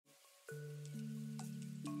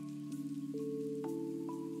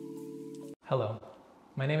Hello,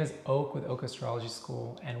 my name is Oak with Oak Astrology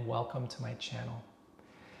School and welcome to my channel.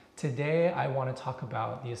 Today I want to talk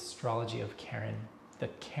about the astrology of Karen, the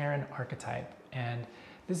Karen archetype. And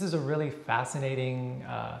this is a really fascinating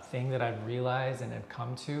thing that I've realized and have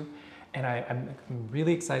come to. And I'm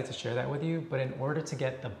really excited to share that with you. But in order to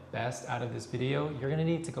get the best out of this video, you're going to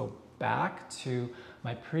need to go back to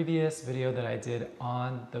my previous video that I did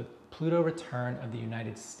on the Pluto return of the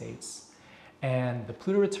United States. And the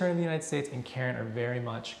Pluto return of the United States and Karen are very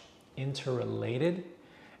much interrelated.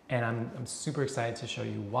 And I'm super excited to show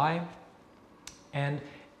you why. And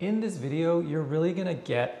in this video, you're really gonna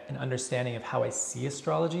get an understanding of how I see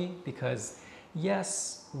astrology, because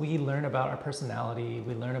yes, we learn about our personality,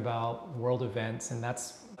 we learn about world events, and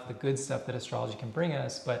that's the good stuff that astrology can bring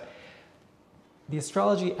us. But the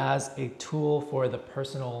astrology as a tool for the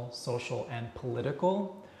personal, social, and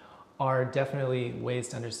political are definitely ways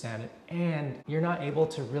to understand it. And you're not able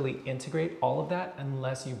to really integrate all of that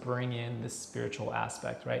unless you bring in the spiritual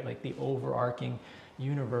aspect, right? Like the overarching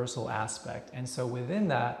universal aspect. And so within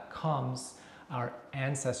that comes our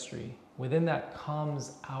ancestry. Within that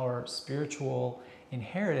comes our spiritual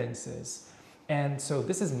inheritances. And so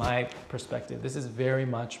this is my perspective. This is very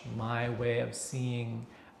much my way of seeing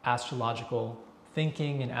astrological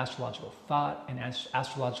thinking and astrological thought and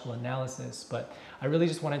astrological analysis. But I really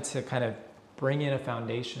just wanted to kind of bring in a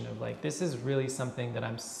foundation of like, this is really something that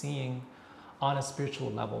I'm seeing on a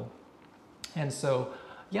spiritual level. And so,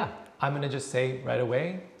 yeah, I'm gonna just say right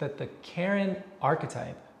away that the Karen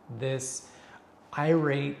archetype, this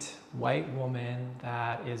irate white woman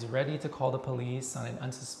that is ready to call the police on an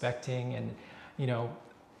unsuspecting and,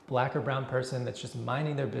 black or brown person that's just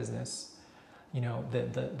minding their business,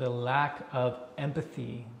 the lack of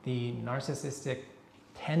empathy, the narcissistic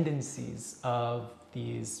tendencies of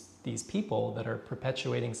these people that are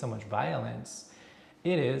perpetuating so much violence,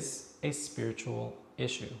 it is a spiritual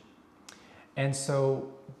issue. And so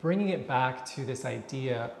bringing it back to this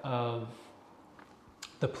idea of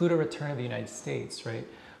the Pluto return of the United States, right?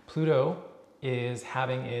 Pluto is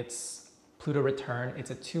having its Pluto return.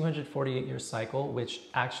 It's a 248-year cycle, which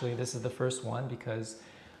actually this is the first one because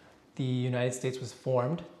the United States was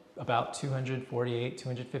formed about 248,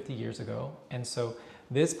 250 years ago. And so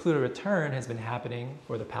this Pluto return has been happening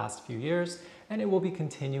for the past few years, and it will be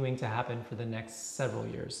continuing to happen for the next several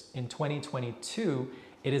years. In 2022,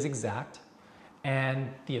 it is exact, and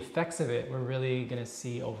the effects of it we're really gonna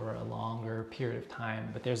see over a longer period of time.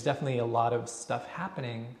 But there's definitely a lot of stuff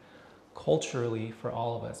happening culturally for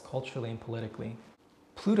all of us, culturally and politically.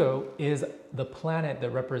 Pluto is the planet that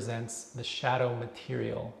represents the shadow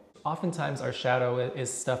material. Oftentimes our shadow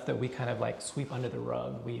is stuff that we kind of like sweep under the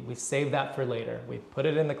rug. We save that for later. We put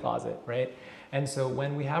it in the closet, right? And so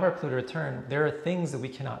when we have our Pluto return, there are things that we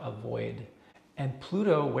cannot avoid. And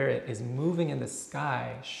Pluto, where it is moving in the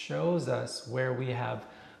sky, shows us where we have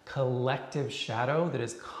collective shadow that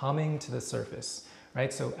is coming to the surface,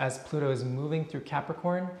 right? So as Pluto is moving through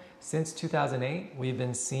Capricorn, since 2008, we've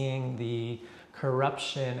been seeing the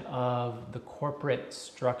corruption of the corporate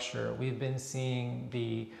structure. We've been seeing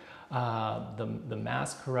the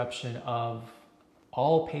mass corruption of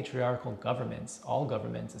all patriarchal governments, all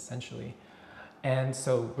governments essentially. And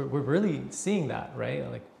so we're really seeing that, right?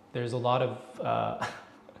 Like there's a lot of,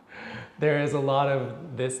 there is a lot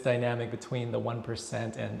of this dynamic between the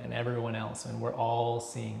 1% and everyone else. And we're all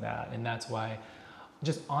seeing that. And that's why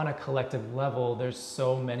just on a collective level, there's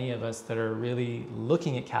so many of us that are really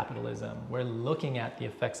looking at capitalism. We're looking at the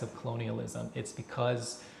effects of colonialism. It's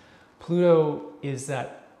because Pluto is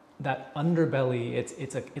that underbelly.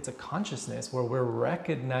 It's a consciousness where we're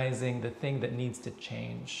recognizing the thing that needs to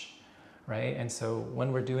change, right? And so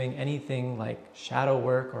when we're doing anything like shadow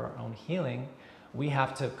work or our own healing, we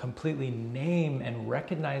have to completely name and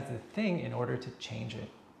recognize the thing in order to change it.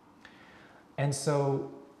 And so,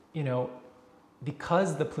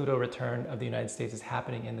 because the Pluto return of the United States is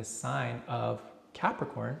happening in the sign of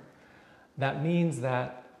Capricorn, that means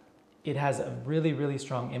that it has a really, really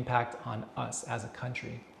strong impact on us as a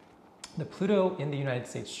country. The Pluto in the United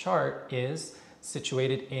States chart is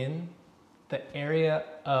situated in the area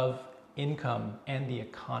of income and the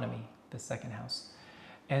economy, the second house.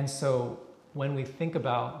 And so when we think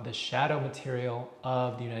about the shadow material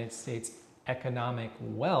of the United States economic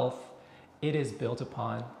wealth, it is built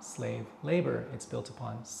upon slave labor. It's built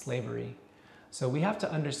upon slavery. So we have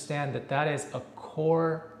to understand that that is a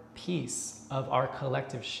core piece of our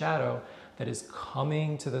collective shadow that is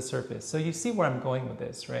coming to the surface. So you see where I'm going with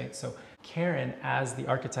this, right? So Karen as the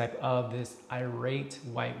archetype of this irate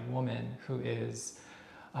white woman who is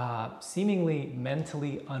seemingly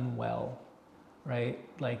mentally unwell, right?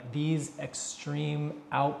 Like these extreme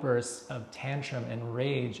outbursts of tantrum and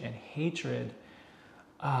rage and hatred,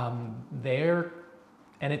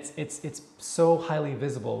 and it's so highly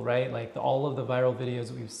visible, right? Like all of the viral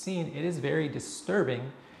videos we've seen, it is very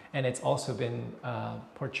disturbing, and it's also been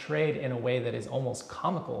portrayed in a way that is almost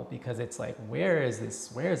comical, because it's like, where is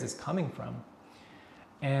this coming from?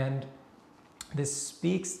 And this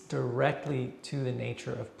speaks directly to the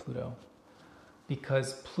nature of Pluto,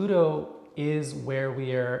 because Pluto is where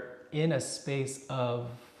we are in a space of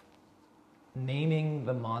naming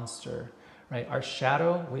the monster, right? Our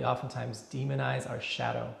shadow, we oftentimes demonize our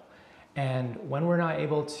shadow. And when we're not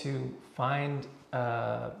able to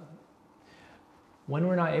when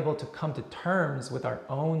we're not able to come to terms with our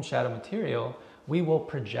own shadow material, we will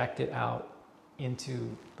project it out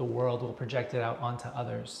into the world, we'll project it out onto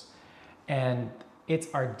others. And it's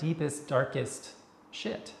our deepest, darkest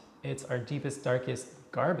shit. It's our deepest, darkest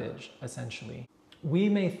garbage, essentially. We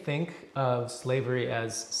may think of slavery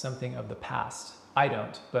as something of the past. I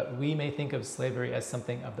don't, but we may think of slavery as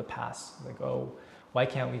something of the past. Like, oh, why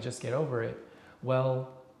can't we just get over it? Well,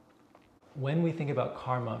 when we think about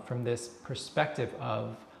karma from this perspective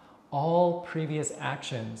of all previous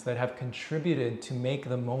actions that have contributed to make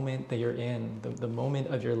the moment that you're in, the moment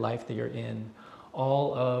of your life that you're in,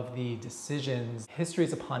 all of the decisions,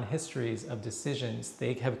 histories upon histories of decisions,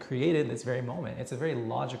 they have created this very moment. It's a very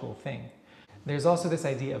logical thing. There's also this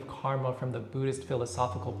idea of karma from the Buddhist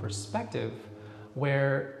philosophical perspective,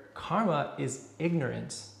 where karma is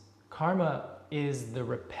ignorance. Karma is the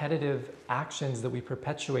repetitive actions that we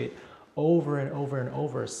perpetuate over and over and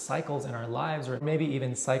over, cycles in our lives, or maybe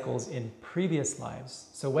even cycles in previous lives.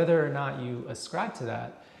 So whether or not you ascribe to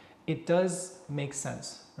that, it does make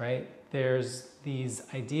sense, right? There's these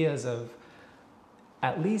ideas of,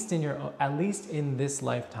 at least in this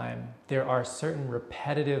lifetime, there are certain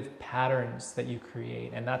repetitive patterns that you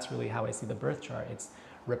create. And that's really how I see the birth chart. It's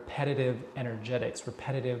repetitive energetics,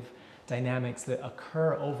 repetitive dynamics that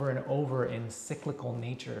occur over and over in cyclical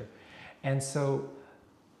nature. And so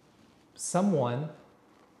someone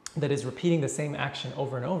that is repeating the same action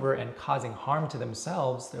over and over and causing harm to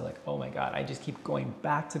themselves, they're like, oh my God, I just keep going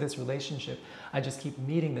back to this relationship. I just keep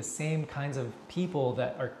meeting the same kinds of people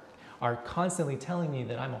that are constantly telling me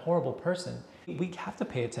that I'm a horrible person. We have to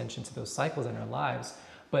pay attention to those cycles in our lives.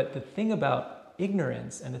 But the thing about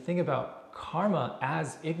ignorance and the thing about karma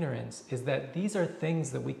as ignorance is that these are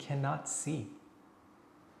things that we cannot see.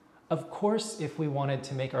 Of course, if we wanted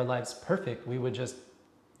to make our lives perfect, we would just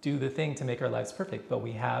do the thing to make our lives perfect, but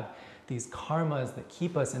we have these karmas that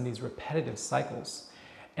keep us in these repetitive cycles.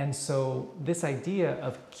 And so this idea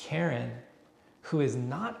of Karen, who is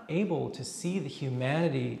not able to see the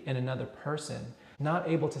humanity in another person, not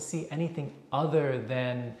able to see anything other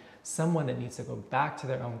than someone that needs to go back to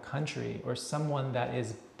their own country, or someone that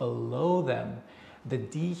is below them, the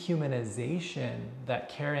dehumanization that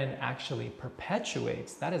Karen actually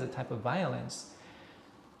perpetuates, that is a type of violence.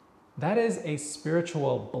 That is a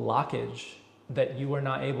spiritual blockage, that you are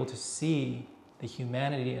not able to see the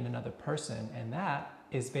humanity in another person. And that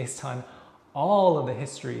is based on all of the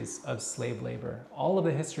histories of slave labor, all of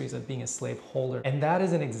the histories of being a slaveholder. And that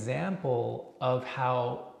is an example of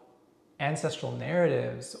how ancestral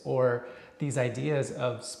narratives or these ideas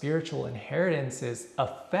of spiritual inheritances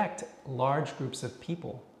affect large groups of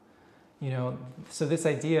people. You know, so this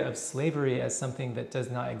idea of slavery as something that does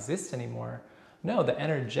not exist anymore, no, the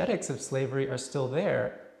energetics of slavery are still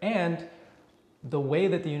there. And the way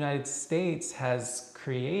that the United States has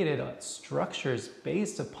created structures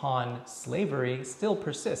based upon slavery still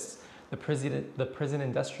persists. The prison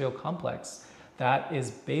industrial complex, that is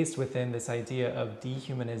based within this idea of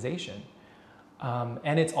dehumanization.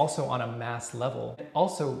 And it's also on a mass level.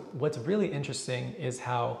 Also, what's really interesting is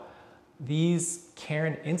how these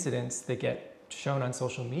Karen incidents that get shown on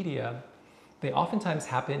social media, they oftentimes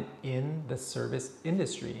happen in the service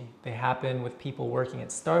industry. They happen with people working at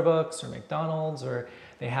Starbucks or McDonald's, or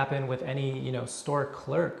they happen with any, store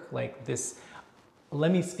clerk, like this,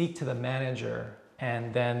 let me speak to the manager.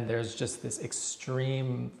 And then there's just this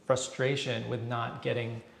extreme frustration with not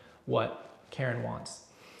getting what Karen wants.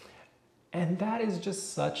 And that is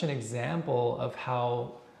just such an example of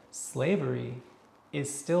how slavery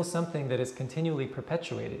is still something that is continually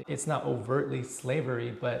perpetuated. It's not overtly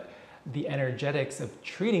slavery, but the energetics of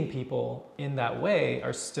treating people in that way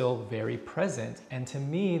are still very present. And to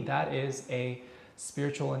me, that is a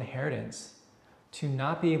spiritual inheritance. To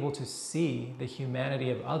not be able to see the humanity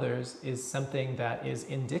of others is something that is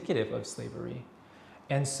indicative of slavery.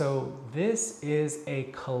 And so this is a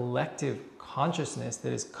collective consciousness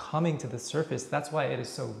that is coming to the surface. That's why it is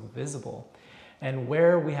so visible. And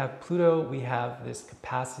where we have Pluto, we have this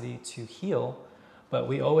capacity to heal, but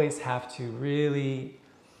we always have to really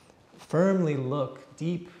firmly look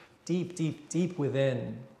deep, deep, deep, deep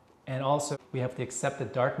within. And also we have to accept the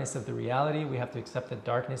darkness of the reality. We have to accept the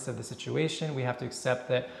darkness of the situation. We have to accept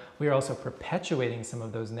that we are also perpetuating some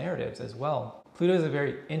of those narratives as well. Pluto is a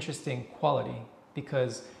very interesting quality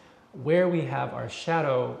because where we have our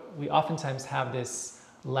shadow, we oftentimes have this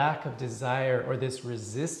lack of desire or this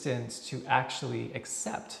resistance to actually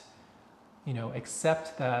accept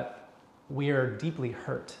that we are deeply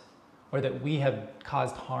hurt or that we have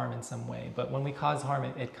caused harm in some way. But when we cause harm,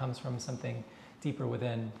 it comes from something deeper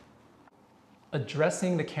within.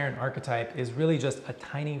 Addressing the Karen archetype is really just a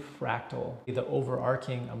tiny fractal. The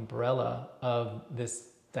overarching umbrella of this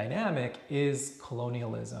dynamic is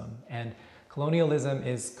colonialism. And colonialism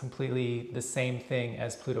is completely the same thing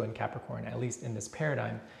as Pluto in Capricorn, at least in this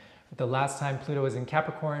paradigm. The last time Pluto was in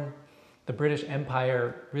Capricorn, the British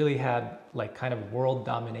Empire really had like kind of world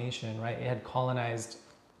domination, right? It had colonized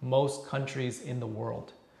most countries in the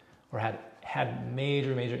world, or had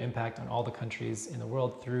major impact on all the countries in the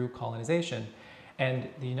world through colonization. And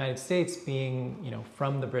the United States being,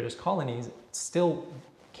 from the British colonies, still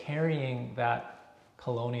carrying that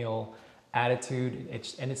colonial attitude,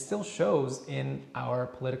 and it still shows in our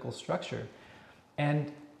political structure.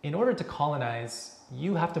 And in order to colonize,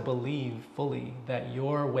 you have to believe fully that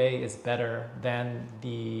your way is better than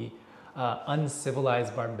the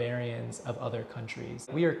uncivilized barbarians of other countries.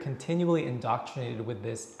 We are continually indoctrinated with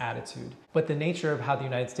this attitude. But the nature of how the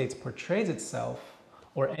United States portrays itself,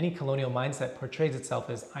 or any colonial mindset portrays itself,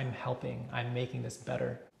 as I'm helping, I'm making this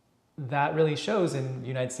better. That really shows in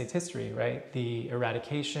United States history, right? The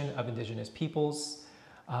eradication of indigenous peoples,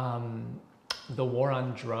 the war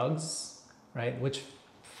on drugs, right? Which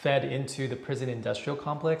fed into the prison industrial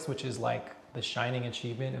complex, which is like the shining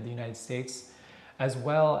achievement of the United States, as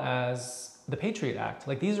well as the Patriot Act.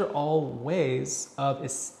 Like, these are all ways of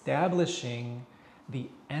establishing the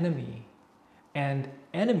enemy. And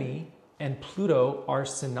enemy and Pluto are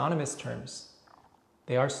synonymous terms.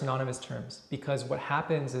 They are synonymous terms because what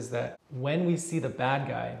happens is that when we see the bad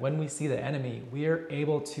guy, when we see the enemy, we are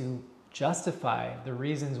able to justify the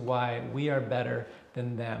reasons why we are better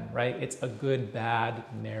than them, right? It's a good, bad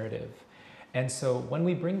narrative. And so when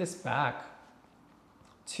we bring this back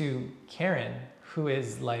to Karen, who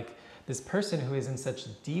is like this person who is in such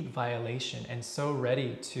deep violation and so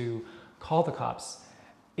ready to call the cops,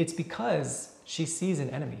 it's because she sees an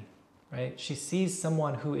enemy, right? She sees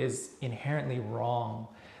someone who is inherently wrong.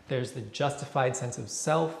 There's the justified sense of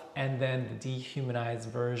self and then the dehumanized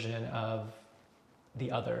version of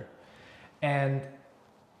the other. And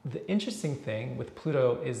the interesting thing with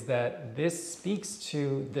Pluto is that this speaks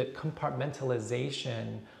to the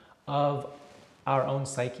compartmentalization of our own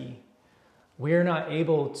psyche. We're not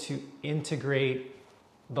able to integrate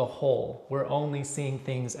the whole. We're only seeing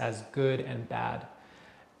things as good and bad.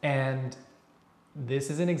 And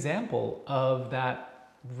this is an example of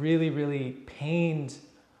that really pained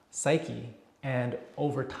psyche. And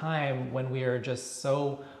over time, when we are just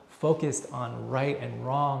so focused on right and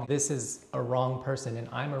wrong, this is a wrong person and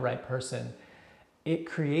I'm a right person, it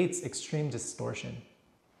creates extreme distortion.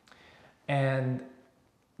 And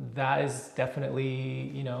that is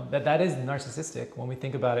definitely, that is narcissistic. When we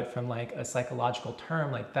think about it from like a psychological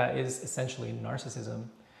term, like that is essentially narcissism.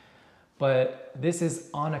 But this is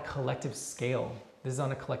on a collective scale. This is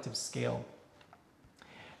on a collective scale.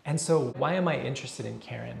 And so why am I interested in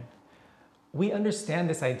Karen? We understand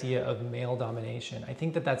this idea of male domination. I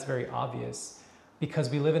think that that's very obvious because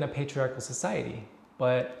we live in a patriarchal society.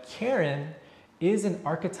 But Karen is an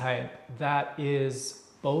archetype that is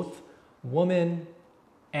both woman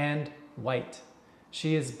and white.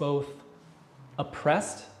 She is both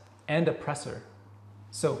oppressed and oppressor.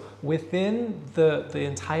 So within the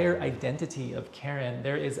entire identity of Karen,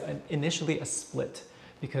 there is initially a split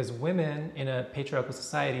because women in a patriarchal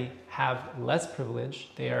society have less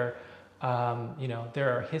privilege. They are,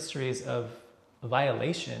 there are histories of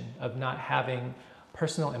violation, of not having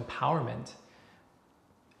personal empowerment,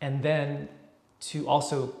 and then to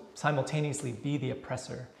also simultaneously be the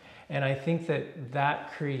oppressor. And I think that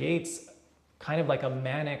that creates kind of like a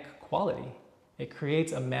manic quality. It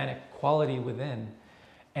creates a manic quality within.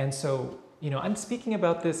 And so, I'm speaking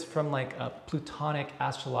about this from like a Plutonic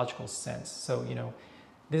astrological sense. So,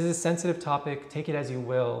 this is a sensitive topic, take it as you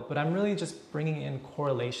will, but I'm really just bringing in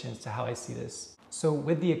correlations to how I see this. So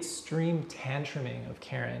with the extreme tantruming of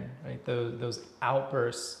Karen, right, those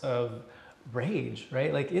outbursts of rage,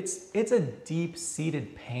 right? Like it's a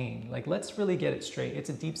deep-seated pain. Like, let's really get it straight. It's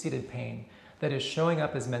a deep-seated pain that is showing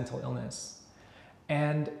up as mental illness.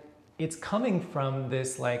 And it's coming from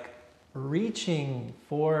this like reaching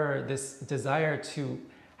for this desire to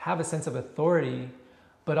have a sense of authority,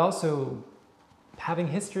 but also having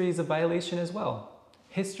histories of violation as well.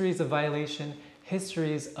 Histories of violation,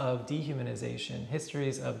 histories of dehumanization,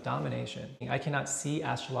 histories of domination. I cannot see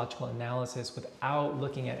astrological analysis without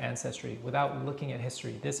looking at ancestry, without looking at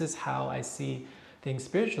history. This is how I see things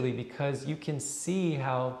spiritually, because you can see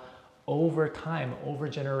how over time, over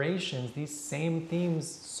generations, these same themes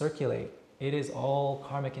circulate. It is all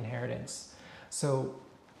karmic inheritance. So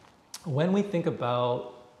when we think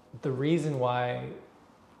about the reason why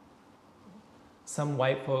some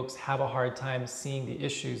white folks have a hard time seeing the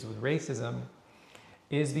issues with racism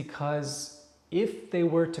is because if they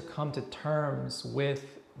were to come to terms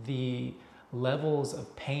with the levels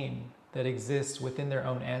of pain that exist within their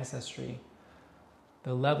own ancestry,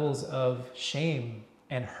 the levels of shame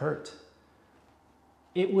and hurt,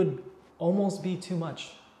 it would almost be too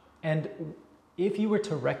much. And if you were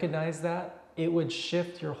to recognize that, it would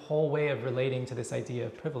shift your whole way of relating to this idea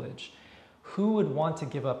of privilege. Who would want to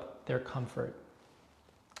give up their comfort?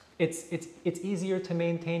 It's easier to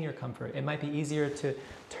maintain your comfort. It might be easier to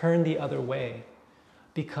turn the other way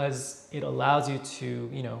because it allows you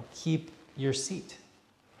to, keep your seat.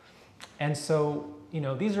 And so,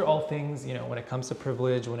 these are all things, when it comes to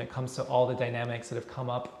privilege, when it comes to all the dynamics that have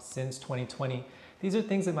come up since 2020, these are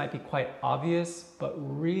things that might be quite obvious, but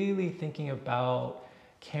really thinking about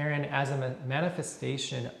Karen as a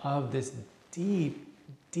manifestation of this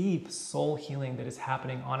deep soul healing that is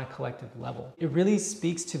happening on a collective level. It really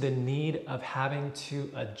speaks to the need of having to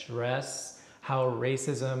address how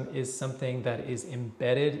racism is something that is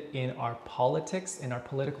embedded in our politics, in our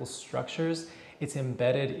political structures. It's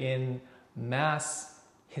embedded in mass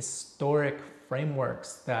historic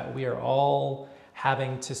frameworks that we are all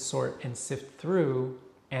having to sort and sift through.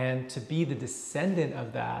 And to be the descendant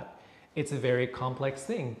of that, it's a very complex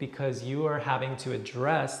thing because you are having to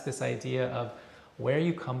address this idea of where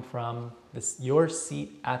you come from, your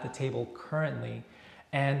seat at the table currently,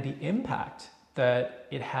 and the impact that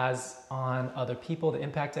it has on other people, the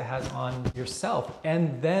impact it has on yourself,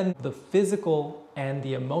 and then the physical and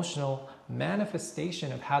the emotional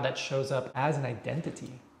manifestation of how that shows up as an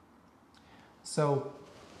identity. So,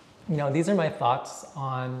 these are my thoughts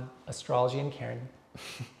on astrology and Karen.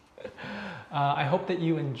 I hope that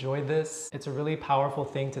you enjoyed this. It's a really powerful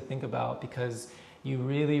thing to think about because you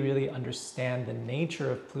really understand the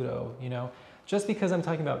nature of Pluto. Just because I'm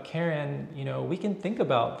talking about Karen, we can think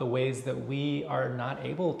about the ways that we are not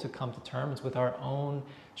able to come to terms with our own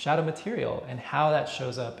shadow material and how that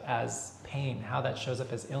shows up as pain, how that shows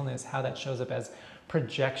up as illness, how that shows up as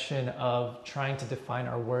projection of trying to define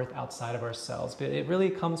our worth outside of ourselves. But it really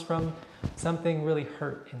comes from something really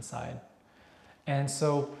hurt inside. And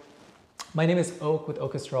so my name is Oak with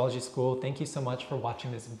Oak Astrology School. Thank you so much for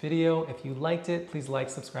watching this video. If you liked it, please like,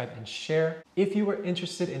 subscribe, and share. If you were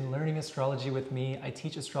interested in learning astrology with me, I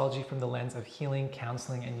teach astrology from the lens of healing,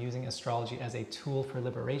 counseling, and using astrology as a tool for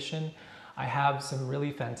liberation. I have some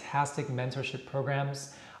really fantastic mentorship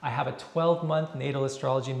programs. I have a 12-month natal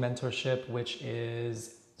astrology mentorship, which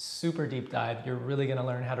is super deep dive. You're really gonna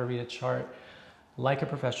learn how to read a chart like a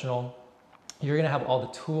professional. You're gonna have all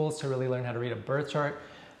the tools to really learn how to read a birth chart.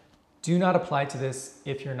 Do not apply to this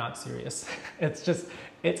if you're not serious. It's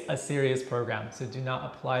a serious program. So do not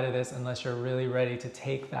apply to this unless you're really ready to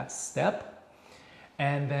take that step.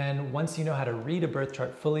 And then once you know how to read a birth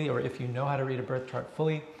chart fully, or if you know how to read a birth chart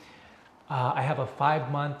fully, I have a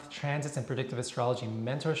 5-month transits and predictive astrology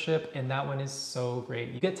mentorship, and that one is so great.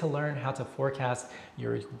 You get to learn how to forecast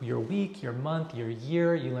your week, your month, your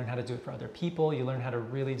year. You learn how to do it for other people. You learn how to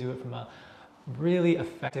really do it from a really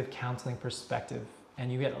effective counseling perspective.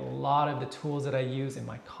 And you get a lot of the tools that I use in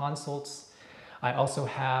my consults. I also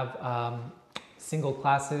have single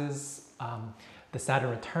classes, the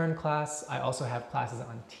Saturn return class. I also have classes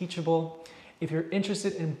on Teachable. If you're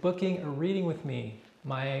interested in booking a reading with me,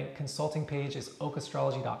 my consulting page is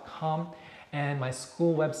okastrology.com and my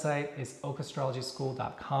school website is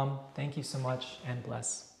okastrologyschool.com. Thank you so much and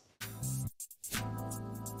bless.